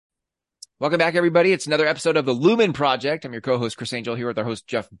Welcome back, everybody. It's another episode of the Lumen Project. I'm your co-host, Chris Angel, here with our host,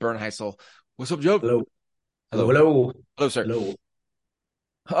 Jeff Bernheisel. What's up, Jeff? Hello. Hello. Hello. Hello. Hello, sir.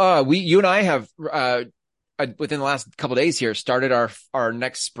 Hello. You and I have, within the last couple of days here, started our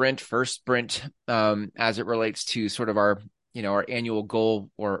next first sprint, as it relates to sort of our annual goal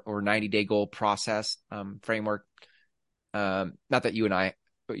or 90-day goal process, framework. Not that you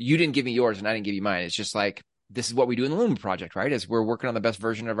didn't give me yours and I didn't give you mine. It's just like, this is what we do in the Lumen Project, right? As we're working on the best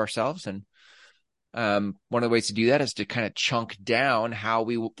version of ourselves. And one of the ways to do that is to kind of chunk down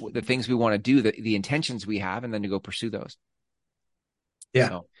the things we want to do, the intentions we have, and then to go pursue those.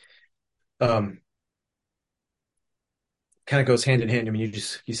 Yeah. So, kind of goes hand in hand. I mean,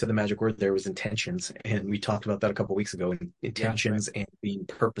 you said the magic word there was intentions, and we talked about that a couple of weeks ago. Intentions and being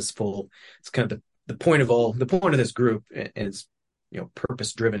purposeful. It's kind of the point of this group, and it's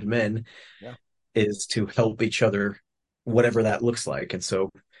purpose driven men, is to help each other, whatever that looks like. And so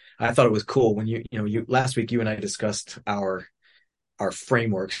I thought it was cool when you last week you and I discussed our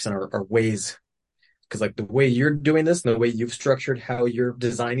frameworks and our ways, because like the way you're doing this and the way you've structured how you're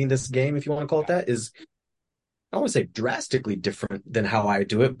designing this game, if you want to call it that, is, I don't want to say drastically different than how I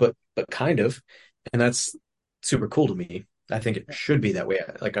do it, but kind of. And that's super cool to me. I think it should be that way.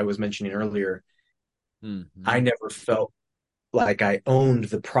 Like I was mentioning earlier, I never felt like I owned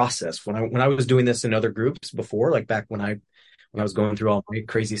the process when I was doing this in other groups before, like back when I was going through all my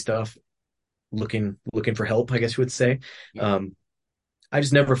crazy stuff, looking for help, I guess you would say. I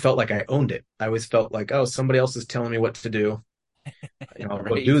just never felt like I owned it. I always felt like, oh, somebody else is telling me what to do. I'll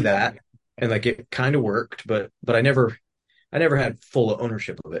go do that. And like it kind of worked, but I never had full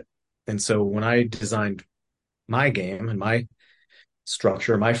ownership of it. And so when I designed my game and my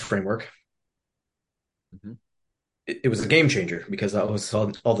structure, my framework, it was a game changer, because I was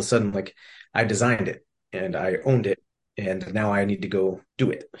all of a sudden like, I designed it and I owned it, and now I need to go do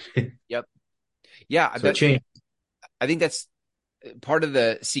it. Yep. Yeah. So it changed. I think that's part of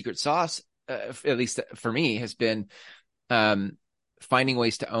the secret sauce, at least for me, has been finding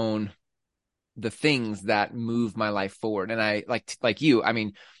ways to own the things that move my life forward. And I like you. I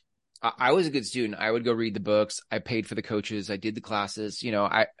mean, I was a good student. I would go read the books. I paid for the coaches. I did the classes.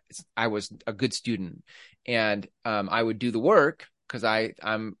 I was a good student, and I would do the work, because if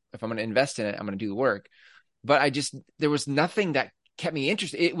I'm going to invest in it, I'm going to do the work. But there was nothing that kept me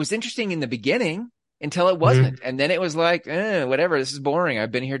interested. It was interesting in the beginning until it wasn't. And then it was like, whatever, this is boring.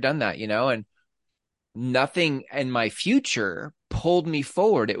 I've been here, done that, and nothing in my future pulled me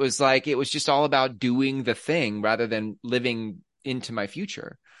forward. It was just all about doing the thing rather than living into my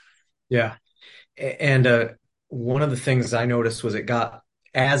future. Yeah. And one of the things I noticed was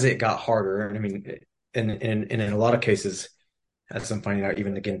as it got harder, and I mean, and in a lot of cases, as I'm finding out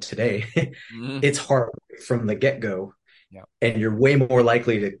even again today, it's hard from the get-go. Yeah. And you're way more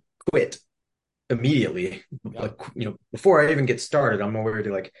likely to quit immediately. Yeah. Like, before I even get started, I'm already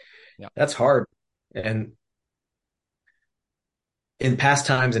like, that's hard. And in past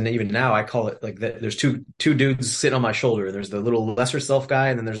times, and even now, I call it like there's two dudes sitting on my shoulder. There's the little lesser self guy,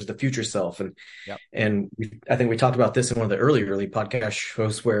 and then there's the future self. And I think we talked about this in one of the early podcast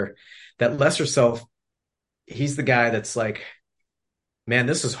shows, where that lesser self, he's the guy that's like, man,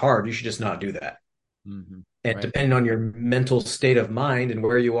 this is hard. You should just not do that. And depending on your mental state of mind and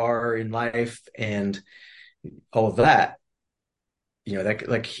where you are in life and all of that, that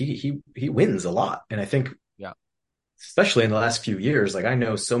like he wins a lot. And I think, especially in the last few years, like I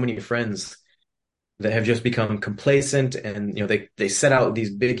know so many friends that have just become complacent, and they set out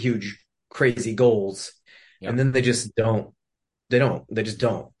these big, huge, crazy goals, and then they just don't. They just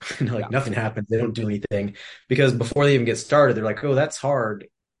don't. Like nothing happens. They don't do anything, because before they even get started, they're like, "Oh, that's hard,"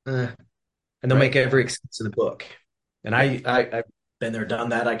 and they'll make every excuse in the book. And I've been there, done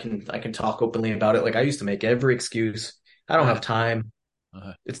that. I can talk openly about it. Like I used to make every excuse. I don't have time.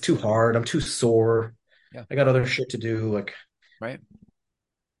 It's too hard. I'm too sore. I got other shit to do. Like,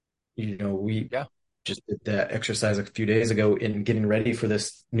 we just did that exercise a few days ago in getting ready for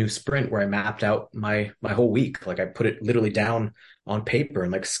this new sprint, where I mapped out my whole week. Like I put it literally down on paper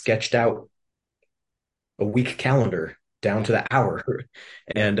and like sketched out a week calendar down to the hour.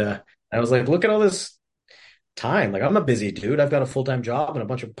 And I was like, look at all this time. Like I'm a busy dude. I've got a full-time job and a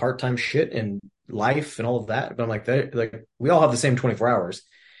bunch of part-time shit and life and all of that. But I'm like we all have the same 24 hours.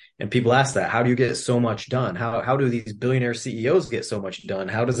 And people ask that, how do you get so much done? How do these billionaire CEOs get so much done?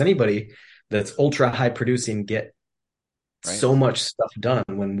 How does anybody that's ultra high producing get so much stuff done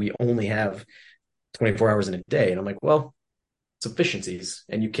when we only have 24 hours in a day? And I'm like, well, it's efficiencies,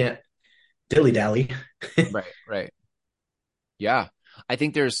 and you can't dilly dally. Right. Yeah. I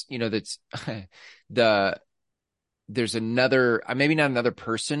think there's, that's the there's another, maybe not another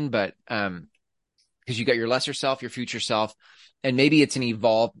person, but, because you got your lesser self, your future self, and maybe it's an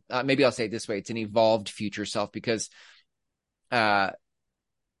evolved, maybe I'll say it this way. It's an evolved future self because,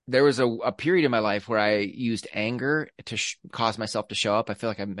 there was a period in my life where I used anger to cause myself to show up. I feel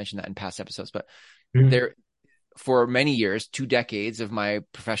like I mentioned that in past episodes, but there, for many years, 2 decades of my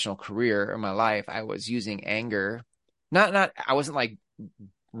professional career or my life, I was using anger. I wasn't like,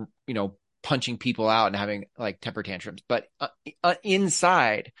 punching people out and having like temper tantrums, but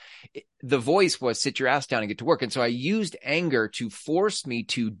inside the voice was sit your ass down and get to work. And so I used anger to force me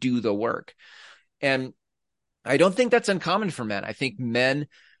to do the work. And I don't think that's uncommon for men. I think men,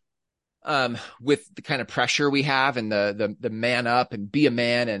 with the kind of pressure we have and the man up and be a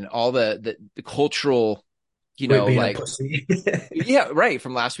man and all the cultural, like, yeah, right.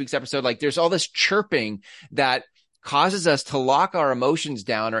 From last week's episode, like there's all this chirping that causes us to lock our emotions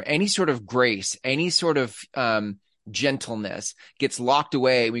down, or any sort of grace, any sort of, gentleness gets locked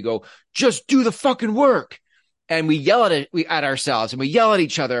away. We go, just do the fucking work. And we yell at ourselves and we yell at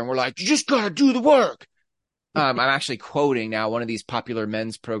each other and we're like, you just got to do the work. I'm actually quoting now one of these popular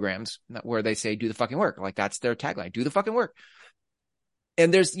men's programs where they say, do the fucking work. Like that's their tagline, do the fucking work.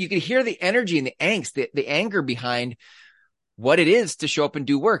 And you can hear the energy and the angst, the anger behind what it is to show up and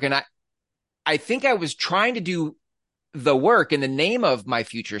do work. And I think I was trying to do the work in the name of my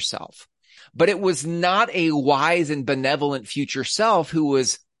future self, but it was not a wise and benevolent future self who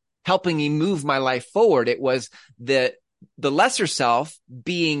was helping me move my life forward. It was the lesser self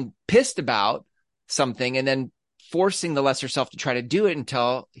being pissed about something and then forcing the lesser self to try to do it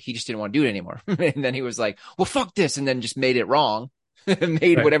until he just didn't want to do it anymore. And then he was like, well, fuck this. And then just made it wrong,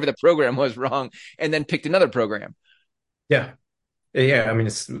 made right. Whatever the program was wrong, and then picked another program. Yeah. Yeah. I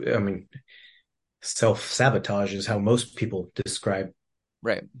mean, self-sabotage is how most people describe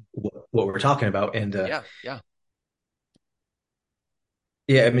right what we're talking about. And yeah.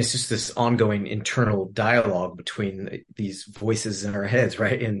 I mean, it's just this ongoing internal dialogue between these voices in our heads,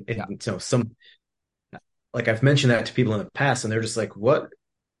 right? And some, like I've mentioned that to people in the past, and they're just like, what,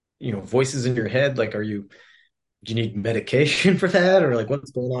 voices in your head? Like, do you need medication for that? Or like,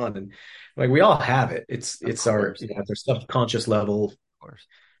 what's going on? And like, we all have it. It's our, at their subconscious level, of course,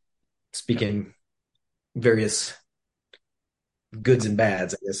 speaking various goods and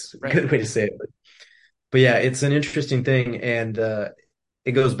bads, I guess, right. Good way to say it. But yeah, it's an interesting thing. And,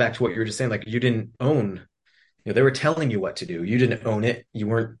 it goes back to what you were just saying. Like, you didn't own, they were telling you what to do. You didn't own it. You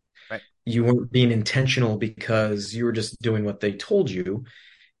weren't being intentional because you were just doing what they told you,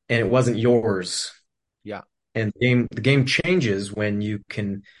 and it wasn't yours. Yeah. And the game changes when you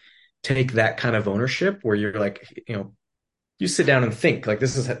can take that kind of ownership where you're like, you sit down and think like,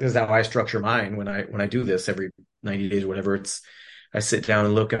 this is how I structure mine when I do this every 90 days or whatever. I sit down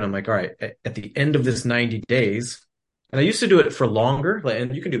and look and I'm like, all right, at the end of this 90 days, and I used to do it for longer,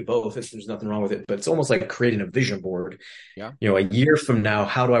 and you can do both. There's nothing wrong with it, but it's almost like creating a vision board. Yeah. A year from now,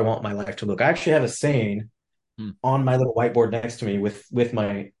 how do I want my life to look? I actually have a saying on my little whiteboard next to me with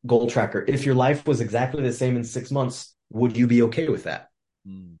my goal tracker. If your life was exactly the same in 6 months, would you be okay with that?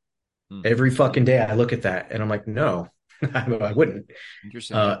 Every fucking day I look at that and I'm like, no, I wouldn't.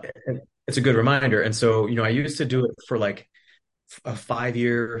 Interesting. It's a good reminder. And so, I used to do it for like a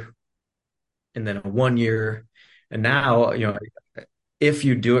 5-year and then a 1 year. And now, if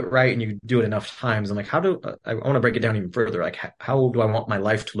you do it right and you do it enough times, I'm like, I want to break it down even further. Like, how do I want my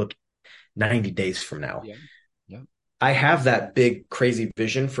life to look 90 days from now? Yeah. I have that big, crazy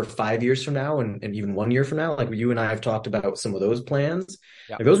vision for 5 years from now and even 1 year from now. Like you and I have talked about some of those plans.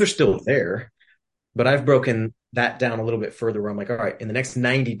 Yeah. Like, those are still there, but I've broken that down a little bit further where I'm like, all right, in the next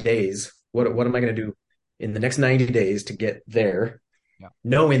 90 days, what am I going to do in the next 90 days to get there? Yeah.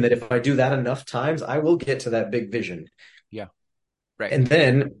 Knowing that if I do that enough times, I will get to that big vision. Yeah. Right. And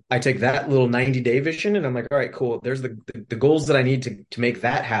then I take that little 90-day vision and I'm like, all right, cool. There's the goals that I need to make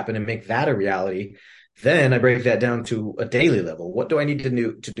that happen and make that a reality. Then I break that down to a daily level. What do I need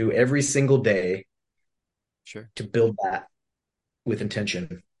to do every single day to build that with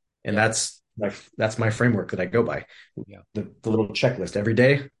intention? And that's my framework that I go by. Yeah. The little checklist. Every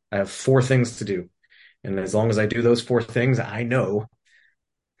day I have 4 things to do. And as long as I do those 4 things, I know,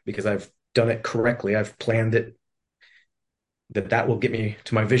 because I've done it correctly, I've planned it, that will get me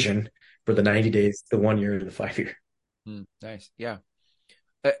to my vision for the 90 days, the 1 year, and the 5 year. Nice. Yeah.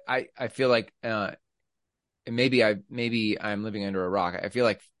 I feel like, maybe I'm living under a rock. I feel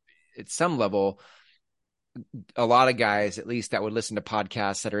like at some level, a lot of guys, at least that would listen to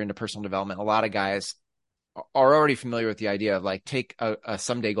podcasts that are into personal development, a lot of guys are already familiar with the idea of like, take a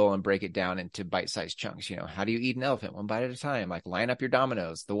someday goal and break it down into bite-sized chunks. How do you eat an elephant? One bite at a time. Like, line up your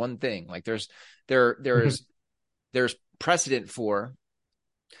dominoes, the one thing. Like there's there's precedent for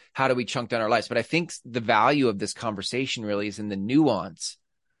how do we chunk down our lives. But I think the value of this conversation really is in the nuance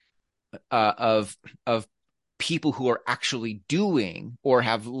of people who are actually doing or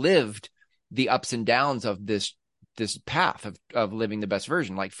have lived the ups and downs of this path of living the best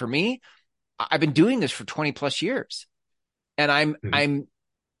version. Like for me, I've been doing this for 20 plus years, and I'm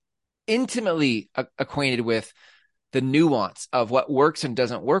intimately acquainted with the nuance of what works and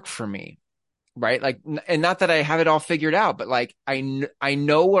doesn't work for me. Right. Like, and not that I have it all figured out, but like, I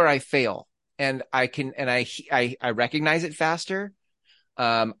know where I fail, and I recognize it faster.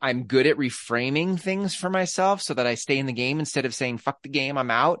 I'm good at reframing things for myself so that I stay in the game instead of saying, fuck the game,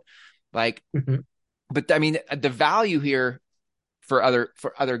 I'm out. Like, but I mean, the value here for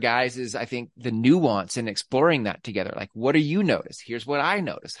other guys is, I think, the nuance in exploring that together. Like, what do you notice? Here's what I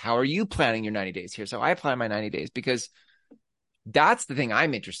notice. How are you planning your 90 days? Here's how I plan my 90 days, because that's the thing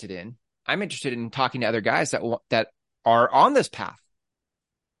I'm interested in. I'm interested in talking to other guys that are on this path.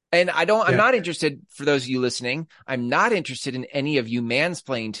 And I'm not interested, for those of you listening, I'm not interested in any of you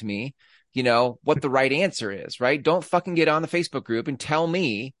mansplaining to me, what the right answer is, right? Don't fucking get on the Facebook group and tell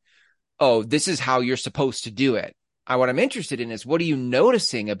me, oh, this is how you're supposed to do it. What I'm interested in is, what are you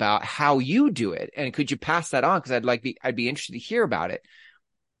noticing about how you do it? And could you pass that on? Because I'd be interested to hear about it.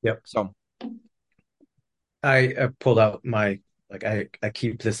 Yep. So I pulled out I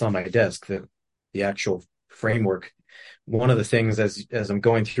keep this on my desk, the actual framework. One of the things as I'm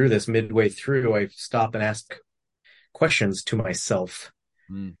going through this, midway through, I stop and ask questions to myself.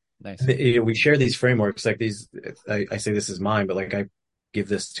 Nice. We share these frameworks like these. I say this is mine, but like I give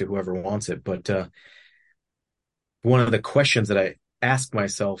this to whoever wants it. But one of the questions that I ask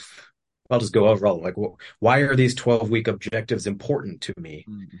myself, I'll just go overall, like, why are these 12-week objectives important to me?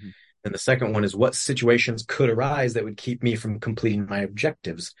 Mm-hmm. And the second one is, what situations could arise that would keep me from completing my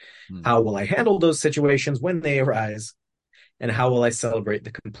objectives? How will I handle those situations when they arise? And how will I celebrate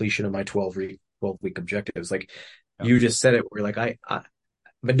the completion of my 12-week objectives? Like you just said it, where like I've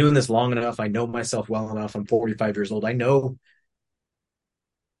been doing this long enough. I know myself well enough. I'm 45 years old. I know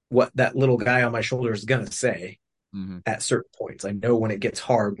what that little guy on my shoulder is going to say at certain points. I know when it gets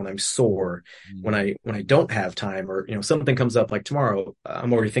hard, when I'm sore, when I don't have time, or, something comes up like tomorrow.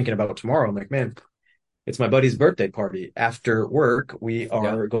 I'm already thinking about tomorrow. I'm like, man, it's my buddy's birthday party. After work, we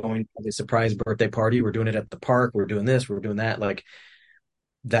are going to a surprise birthday party. We're doing it at the park. We're doing this, we're doing that. Like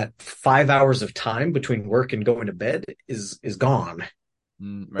that 5 hours of time between work and going to bed is gone.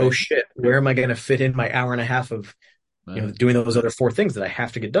 Right. Oh shit. Where am I going to fit in my hour and a half of, doing those other 4 things that I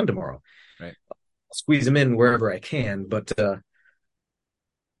have to get done tomorrow? Right. I'll squeeze them in wherever I can. But,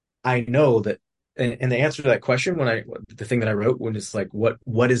 I know that, and the answer to that question, the thing that I wrote, when it's like,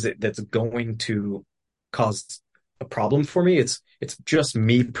 what is it that's going to cause a problem for me? It's just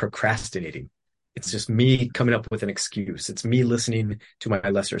me procrastinating. It's just me coming up with an excuse. It's me listening to my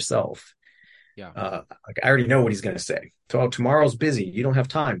lesser self. Yeah. Like I already know what he's going to say. So tomorrow's busy. You don't have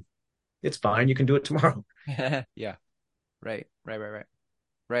time. It's fine. You can do it tomorrow. Yeah. Right.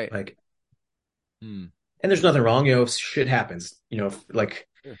 Like, and there's nothing wrong. Shit happens, like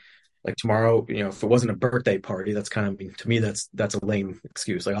tomorrow, if it wasn't a birthday party, that's kind of, to me, that's a lame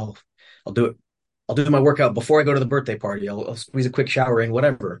excuse. Like I'll do it. I'll do my workout before I go to the birthday party. I'll squeeze a quick shower in,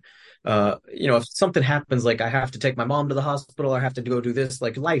 whatever. If something happens, like I have to take my mom to the hospital, or I have to go do this,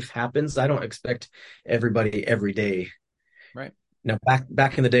 like life happens. I don't expect everybody every day. Right. Now,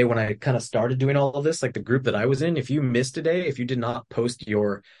 back in the day when I kind of started doing all of this, like the group that I was in, if you missed a day, if you did not post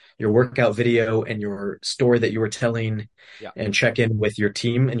your workout video and your story that you were telling and check in with your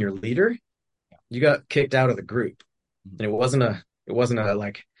team and your leader, you got kicked out of the group. And it wasn't a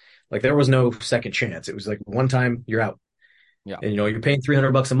like there was no second chance. It was like one time, you're out. Yeah. And you're paying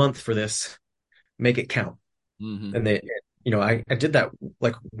 $300 a month for this, make it count. And they, I did that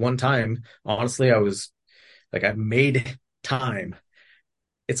like one time. Honestly, I was like, I made time.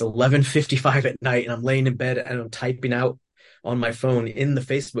 It's 11:55 at night and I'm laying in bed and I'm typing out on my phone in the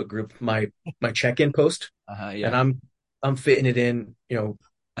Facebook group my check-in post. And I'm fitting it in,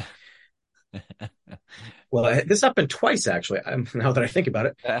 well, this happened twice actually. Now that I think about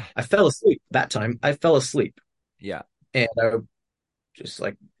it, I fell asleep that time. I fell asleep. Yeah. And I just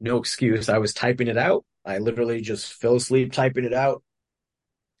like, no excuse. I was typing it out. I literally just fell asleep typing it out.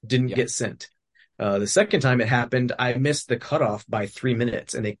 Didn't get sent. The second time it happened, I missed the cutoff by 3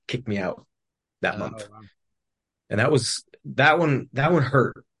 minutes and they kicked me out that month. Wow. And that one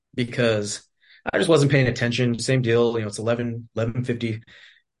hurt because I just wasn't paying attention. Same deal. It's 11:50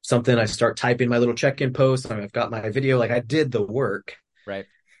 something. I start typing my little check-in post. I've got my video. Like I did the work. Right.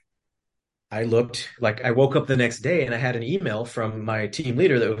 I looked, like I woke up the next day and I had an email from my team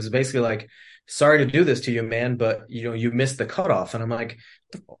leader that was basically like, sorry to do this to you, man, but you missed the cutoff. And I'm like,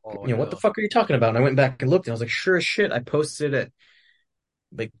 Oh what the no. fuck are you talking about? And I went back and looked and I was like, sure as shit, I posted at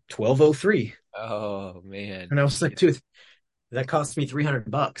like 12:03. Oh man. And I was like, dude, that cost me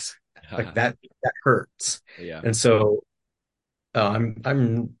 $300. Like that hurts. Yeah. And so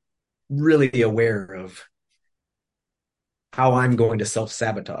I'm really aware of how I'm going to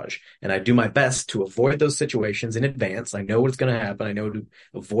self-sabotage. And I do my best to avoid those situations in advance. I know what's going to happen. I know to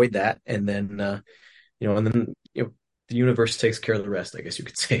avoid that. And then, the universe takes care of the rest, I guess you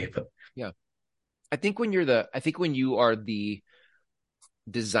could say. But Yeah. I think when you are the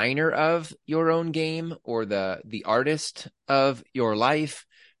designer of your own game or the artist of your life,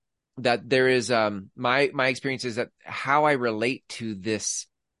 that there is my experience is that how I relate to this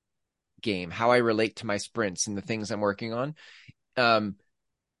game, how I relate to my sprints and the things I'm working on, um,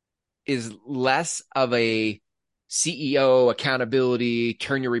 is less of a CEO accountability,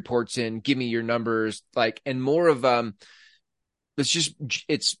 turn your reports in, give me your numbers, like, and more of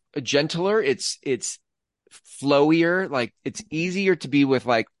it's gentler, it's flowier, like it's easier to be with,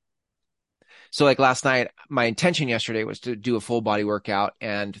 like, so like last night, my intention yesterday was to do a full body workout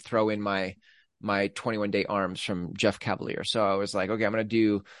and throw in my 21-day arms from Jeff Cavalier. So I was like, okay, I'm gonna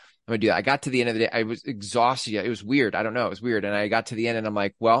do that. I got to the end of the day, I was exhausted. It was weird. I don't know, it was weird. And I got to the end and I'm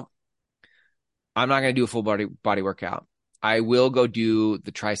like, well, I'm not gonna do a full body workout. I will go do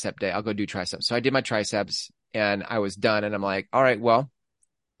the tricep day. I'll go do triceps. So I did my triceps and I was done. And I'm like, all right, well,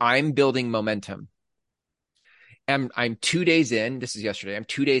 I'm building momentum. I'm 2 days in. This is yesterday. I'm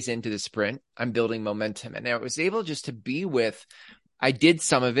 2 days into the sprint. I'm building momentum. And I was able just to be with, I did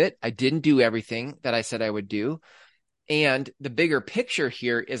some of it. I didn't do everything that I said I would do. And the bigger picture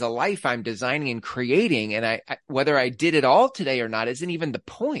here is a life I'm designing and creating. And whether I did it all today or not isn't even the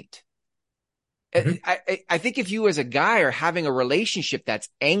point. mm-hmm. I think if you as a guy are having a relationship that's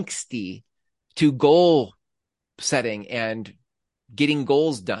angsty to goal setting and getting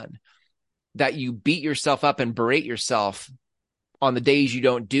goals done, that you beat yourself up and berate yourself on the days you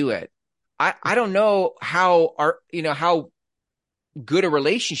don't do it. I don't know how good a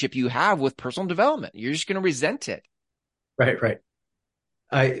relationship you have with personal development. You're just going to resent it. Right.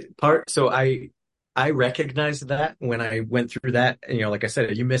 I recognized that when I went through that, and like I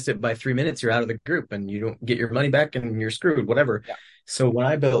said, you missed it by 3 minutes, you're out of the group and you don't get your money back and you're screwed, whatever. Yeah. So when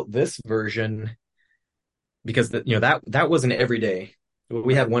I built this version, because that wasn't every day.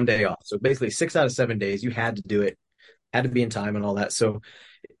 We Right. had one day off. So basically 6 out of 7 days you had to do it, had to be in time and all that. So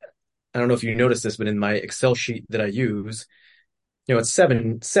I don't know if you noticed this, but in my Excel sheet that I use, it's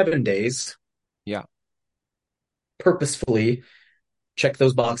seven days Yeah. purposefully check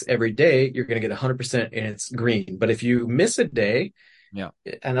those boxes every day, you're going to get 100% and it's green. But if you miss a day, Yeah.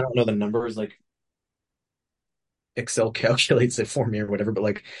 and I don't know the numbers, like Excel calculates it for me or whatever, but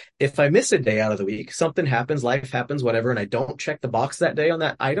like if I miss a day out of the week, something happens, life happens, whatever, and I don't check the box that day on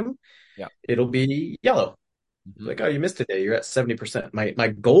that item, Yeah. it'll be yellow. Mm-hmm. Like, oh, you missed a day, you're at 70%. My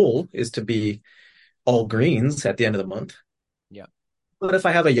goal is to be all greens at the end of the month. Yeah. But if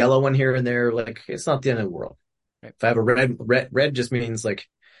I have a yellow one here and there, like it's not the end of the world. Right. If I have a red just means like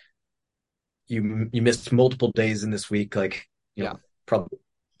you missed multiple days in this week, like Yeah. probably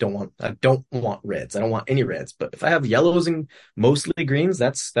I don't want reds. I don't want any reds. But if I have yellows and mostly greens,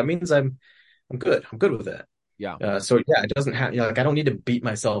 that means I'm good. I'm good with that. Yeah. So yeah, it doesn't have, like I don't need to beat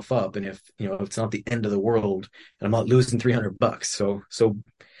myself up, and if it's not the end of the world and I'm not losing $300. So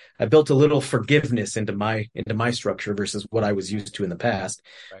I built a little forgiveness into my structure versus what I was used to in the past,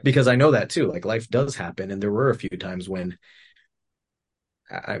 Right. because I know that too. Like life does happen, and there were a few times when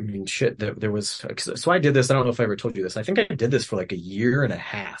I mean, shit, there was, so I did this. I don't know if I ever told you this. I think I did this for like a year and a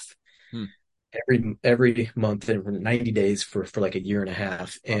half, Hmm. every month and for 90 days for like a year and a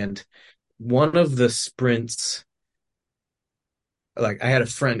half. Wow. And one of the sprints, like I had a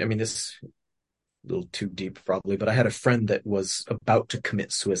friend, I mean, this a little too deep probably, but I had a friend that was about to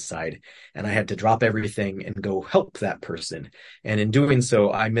commit suicide and I had to drop everything and go help that person. And in doing so,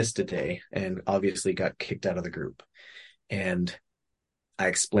 I missed a day and obviously got kicked out of the group. And I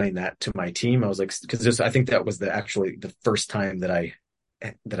explained that to my team. I was like, because I think that was actually the first time that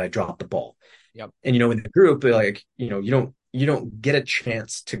I dropped the ball. Yep. And in the group, like you don't get a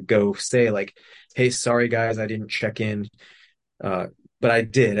chance to go say like, "Hey, sorry guys, I didn't check in," but I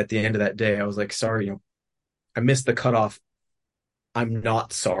did at the end of that day. I was like, "Sorry, I missed the cutoff. I'm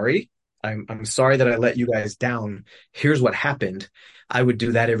not sorry. I'm sorry that I let you guys down. Here's what happened. I would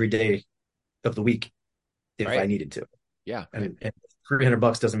do that every day of the week if I Right. needed to." Yeah. And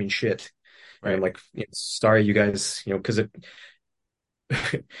 $300 doesn't mean shit. And I'm Right. like, sorry, you guys, because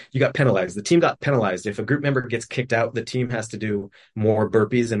you got penalized. The team got penalized. If a group member gets kicked out, the team has to do more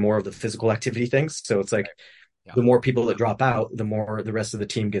burpees and more of the physical activity things. So it's like Right. Yeah. the more people that drop out, the more the rest of the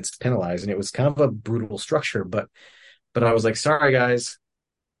team gets penalized. And it was kind of a brutal structure, but I was like, sorry guys.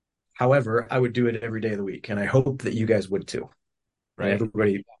 However, I would do it every day of the week, and I hope that you guys would too. And Right.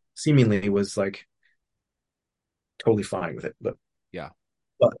 everybody seemingly was like totally fine with it. Yeah.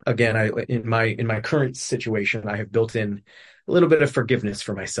 But again, I in my current situation, I have built in a little bit of forgiveness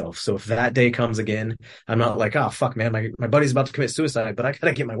for myself. So if that day comes again, I'm not like, oh fuck, man, my buddy's about to commit suicide, but I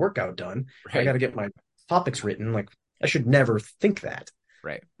gotta get my workout done. I Right. gotta get my topics written. Like I should never think that.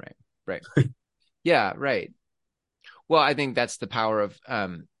 Right. Right. Right. Yeah. Right. Well, I think that's the power of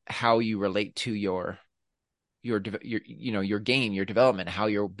how you relate to your game, your development, how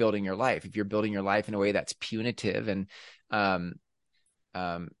you're building your life. If you're building your life in a way that's punitive and um,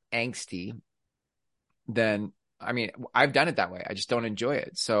 angsty, then I mean, I've done it that way. I just don't enjoy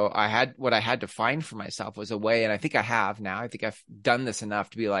it. So what I had to find for myself was a way, and I think I have now. I think I've done this enough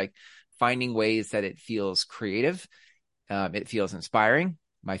to be like finding ways that it feels creative, it feels inspiring.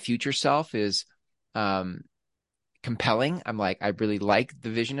 My future self is um, compelling. I'm like, I really like the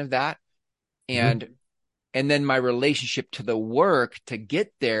vision of that, Mhm. and then my relationship to the work to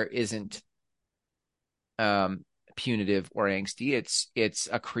get there isn't um, punitive or angsty. It's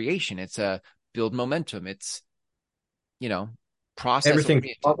a creation. It's a build momentum. It's you know process Everything's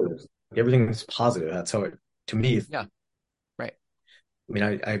oriented. positive. Everything's positive. That's how it to me. Yeah, right. I mean,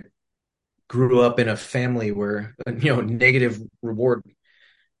 I grew up in a family where negative reward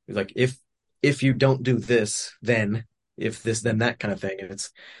is like if you don't do this, then if this, then that kind of thing. And Mhm.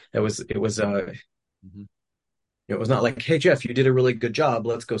 it was not like, hey Jeff, you did a really good job,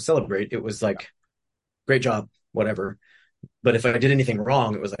 let's go celebrate. It was like, great job, whatever. But if I did anything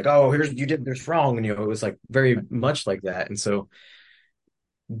wrong, it was like, oh, here's you did this wrong, and it was like very Right. much like that. And so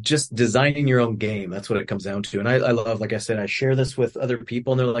just designing your own game, that's what it comes down to. And I love, like I said, I share this with other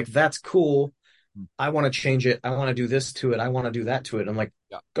people, and they're like, that's cool, Mm. I want to change it. I want to do this to it. I want to do that to it. I'm like,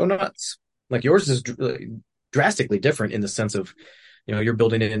 Yeah. go nuts. Like yours is drastically different in the sense of, you're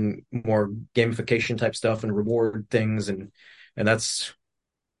building in more gamification type stuff and reward things, and that's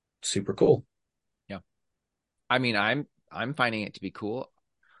super cool. Yeah. I mean, I'm finding it to be cool.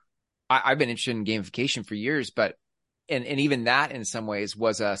 I've been interested in gamification for years, but and even that in some ways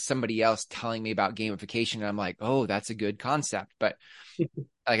was somebody else telling me about gamification, and I'm like, oh, that's a good concept. But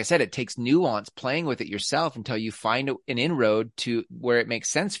like I said, it takes nuance playing with it yourself until you find an inroad to where it makes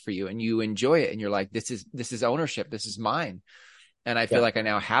sense for you and you enjoy it, and you're like, this is ownership, this is mine. And I feel Yeah. like I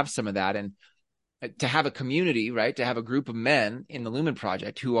now have some of that, and to have a community, right? To have a group of men in the Lumen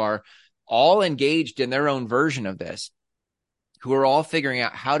Project who are all engaged in their own version of this, who are all figuring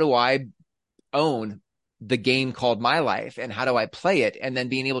out how do I own the game called my life and how do I play it, and then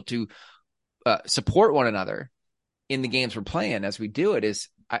being able to support one another in the games we're playing as we do it is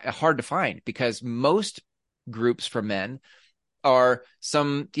hard to find, because most groups for men are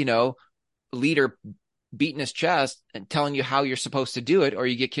some leader beating his chest and telling you how you're supposed to do it or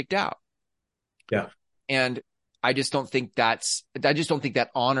you get kicked out. Yeah. And I just don't think that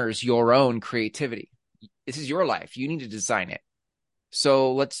honors your own creativity. This is your life. You need to design it.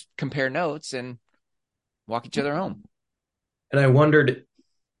 So let's compare notes and walk each other home. And I wondered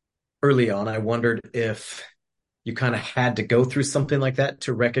early on, I wondered if you kind of had to go through something like that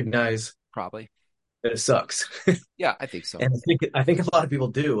to recognize Probably. that it sucks. Yeah, I think so. And I think a lot of people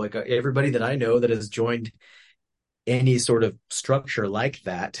do. Like everybody that I know that has joined any sort of structure like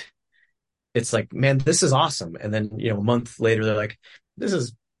that, it's like, man, this is awesome. And then, a month later, they're like, this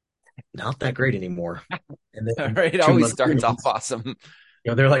is not that great anymore. And then Right. It two always months, starts off awesome.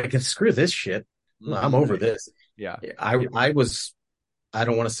 they're like, screw this shit. I'm Hmm. over this. Yeah. I was, I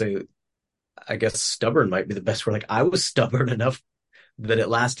don't want to say, I guess stubborn might be the best word. Like I was stubborn enough that it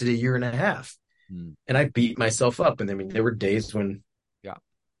lasted a year and a half. Mm. And I beat myself up. And I mean, there were days when Yeah.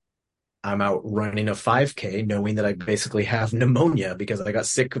 I'm out running a 5K knowing that I basically have pneumonia because I got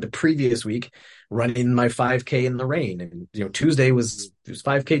sick the previous week running my 5K in the rain. And Tuesday it was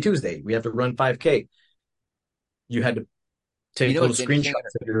 5K Tuesday. We have to run 5K. You had to You take know little what's interesting?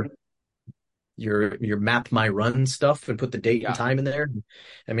 screenshots of your map my run stuff and put the date and Yeah. time in there.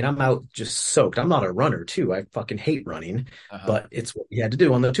 I mean, I'm out just soaked. I'm not a runner too. I fucking hate running, Uh-huh. but it's what we had to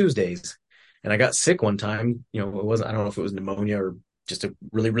do on the Tuesdays. And I got sick one time, it wasn't, I don't know if it was pneumonia or just a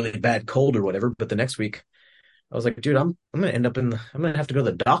really, really bad cold or whatever. But the next week I was like, dude, I'm going to end up I'm going to have to go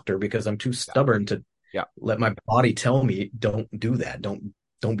to the doctor because I'm too Yeah. stubborn to Yeah. let my body tell me, don't do that.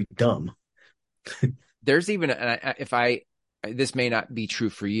 Don't be dumb. There's even, if this may not be true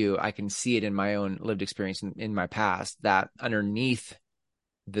for you, I can see it in my own lived experience in my past that underneath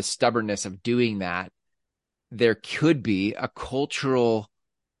the stubbornness of doing that, there could be a cultural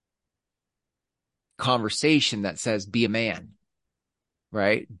conversation that says, be a man,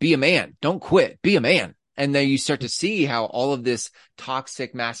 right? Be a man. Don't quit. Be a man. And then you start to see how all of this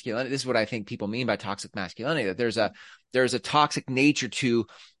toxic masculinity, this is what I think people mean by toxic masculinity, that there's a toxic nature to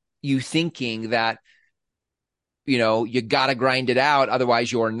you thinking that, you got to grind it out.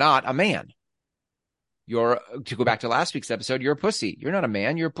 Otherwise you're not a man. To go back to last week's episode, you're a pussy. You're not a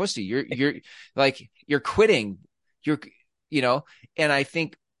man. You're a pussy. You're quitting. And I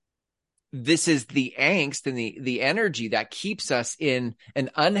think this is the angst and the energy that keeps us in an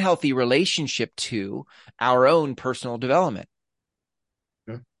unhealthy relationship to our own personal development.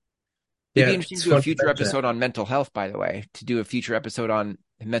 It'd be interesting to do a future episode on mental health, by the way, to do a future episode on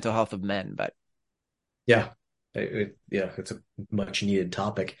mental health of men. But it's a much needed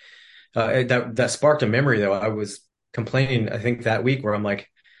topic. That sparked a memory though. I was complaining, I think that week, where I'm like,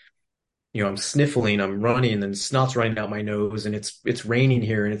 I'm sniffling, I'm running, and snot's running out my nose, and it's raining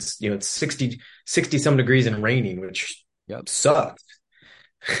here, and it's 60 some degrees and raining, which sucks.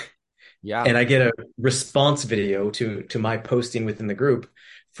 Yeah. And I get a response video to my posting within the group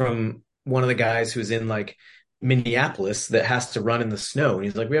from one of the guys who's in like Minneapolis that has to run in the snow. And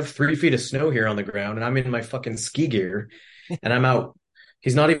he's like, we have 3 feet of snow here on the ground, and I'm in my fucking ski gear and I'm out.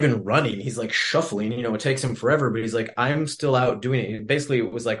 He's not even running. He's like shuffling, it takes him forever, but he's like, I'm still out doing it. Basically,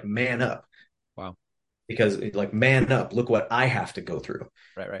 it was like, man up. Wow. Because like, man up, look what I have to go through.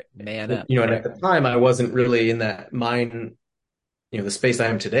 Right. Man up. And at the time I wasn't really in that mind, the space I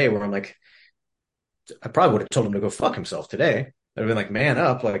am today, where I'm like, I probably would have told him to go fuck himself today. I'd have been like, man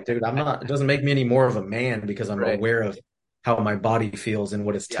up. Like, dude, I'm not, it doesn't make me any more of a man because I'm aware of how my body feels and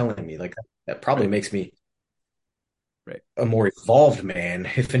what it's telling me. Like that probably makes me a more evolved man,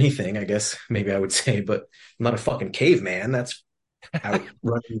 if anything, I guess maybe I would say, but I'm not a fucking caveman. That's out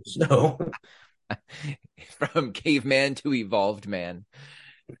running in the snow. From caveman to evolved man.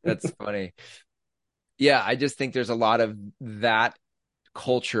 That's funny. Yeah, I just think there's a lot of that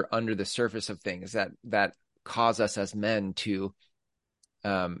culture under the surface of things that cause us as men to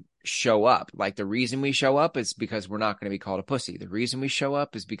show up. Like the reason we show up is because we're not going to be called a pussy. The reason we show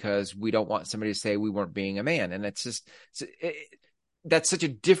up is because we don't want somebody to say we weren't being a man. And that's such a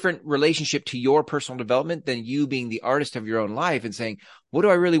different relationship to your personal development than you being the artist of your own life and saying, what do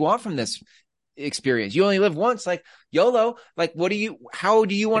I really want from this experience? You only live once, like YOLO. Like, how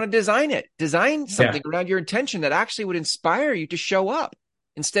do you want to design it? Design something around your intention that actually would inspire you to show up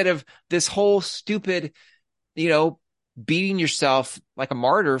instead of this whole stupid, beating yourself like a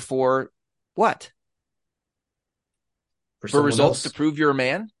martyr for what? For results, to prove you're a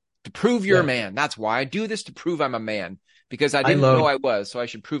man? To prove you're a man. That's why I do this, to prove I'm a man, because I didn't know I was, so I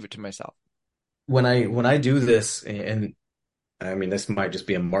should prove it to myself. When I do this, and I mean, this might just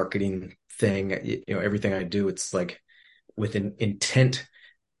be a marketing thing, everything I do, it's like with an intent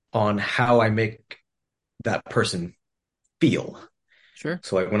on how I make that person feel. Sure.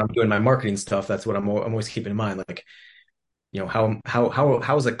 So like when I'm doing my marketing stuff, that's what I'm always keeping in mind. Like,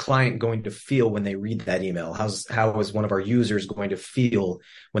 how is a client going to feel when they read that email? How is one of our users going to feel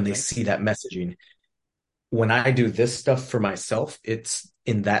when they see that messaging? When I do this stuff for myself, it's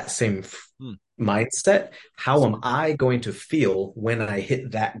in that same mindset. How am I going to feel when I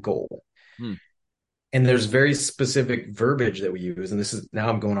hit that goal? And there's very specific verbiage that we use. And this is, now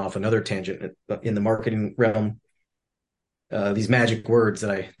I'm going off another tangent in the marketing realm. These magic words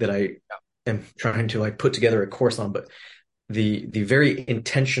that I am trying to like put together a course on, but the very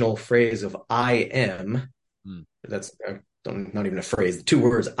intentional phrase of I am, that's not even a phrase, the 2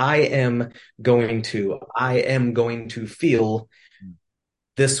 words, I am going to feel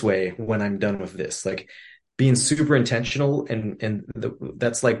this way when I'm done with this. Like being super intentional, and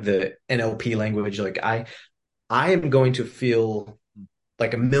that's like the NLP language. Like I am going to feel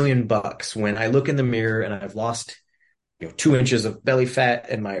like $1,000,000 when I look in the mirror and I've lost 2 inches of belly fat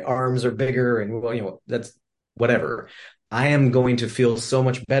and my arms are bigger, and that's whatever. I am going to feel so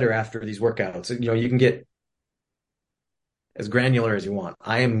much better after these workouts. You can get as granular as you want.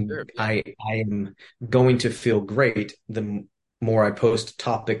 I am going to feel great the more I post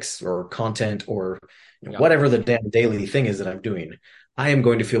topics or content or whatever the damn daily thing is that I'm doing. I am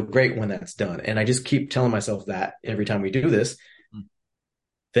going to feel great when that's done. And I just keep telling myself that every time we do this.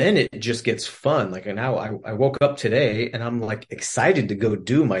 Then it just gets fun. Like now I woke up today and I'm like excited to go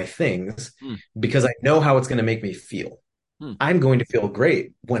do my things because I know how it's going to make me feel. I'm going to feel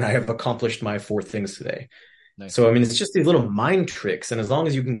great when I have accomplished my 4 things today. Nice. So, I mean, it's just these little mind tricks. And as long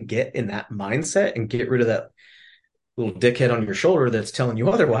as you can get in that mindset and get rid of that little dickhead on your shoulder that's telling you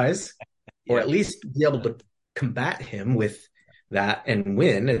otherwise, or at least be able to combat him with that and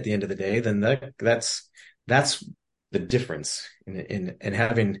win at the end of the day, then that's the difference in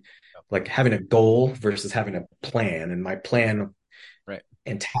having like having a goal versus having a plan. And my plan Right.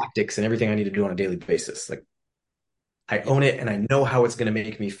 and tactics and everything I need to do on a daily basis. Like I own it and I know how it's going to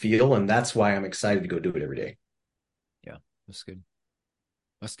make me feel. And that's why I'm excited to go do it every day. Yeah. That's good.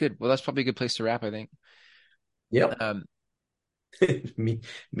 That's good. Well, that's probably a good place to wrap, I think. Yep. Um, me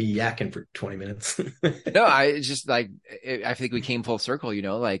me yakking for 20 minutes. no, I just like I think we came full circle,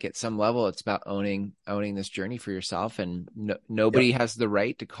 like at some level it's about owning this journey for yourself, and nobody Yep. has the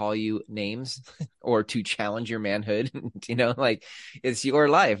right to call you names or to challenge your manhood. Like it's your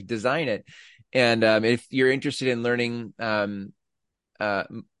life, design it. And if you're interested in learning uh,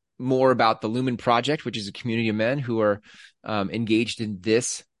 more about the Lumen Project, which is a community of men who are engaged in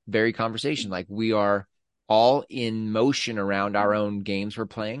this very conversation. Like we are all in motion around our own games we're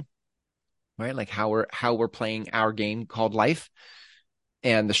playing, right? Like how we're playing our game called life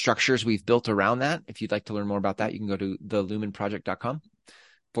and the structures we've built around that. If you'd like to learn more about that, you can go to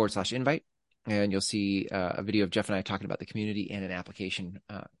thelumenproject.com/invite, and you'll see a video of Jeff and I talking about the community and an application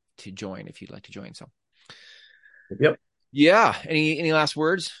to join if you'd like to join. So, Yep. yeah. Any last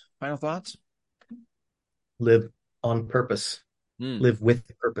words? Final thoughts? Live on purpose. Hmm. Live with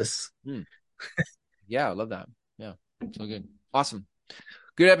purpose. Hmm. Yeah, I love that. Yeah, so good. Awesome.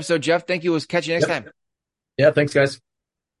 Good episode, Jeff. Thank you. We'll catch you next Yep. time. Yeah. Thanks, guys.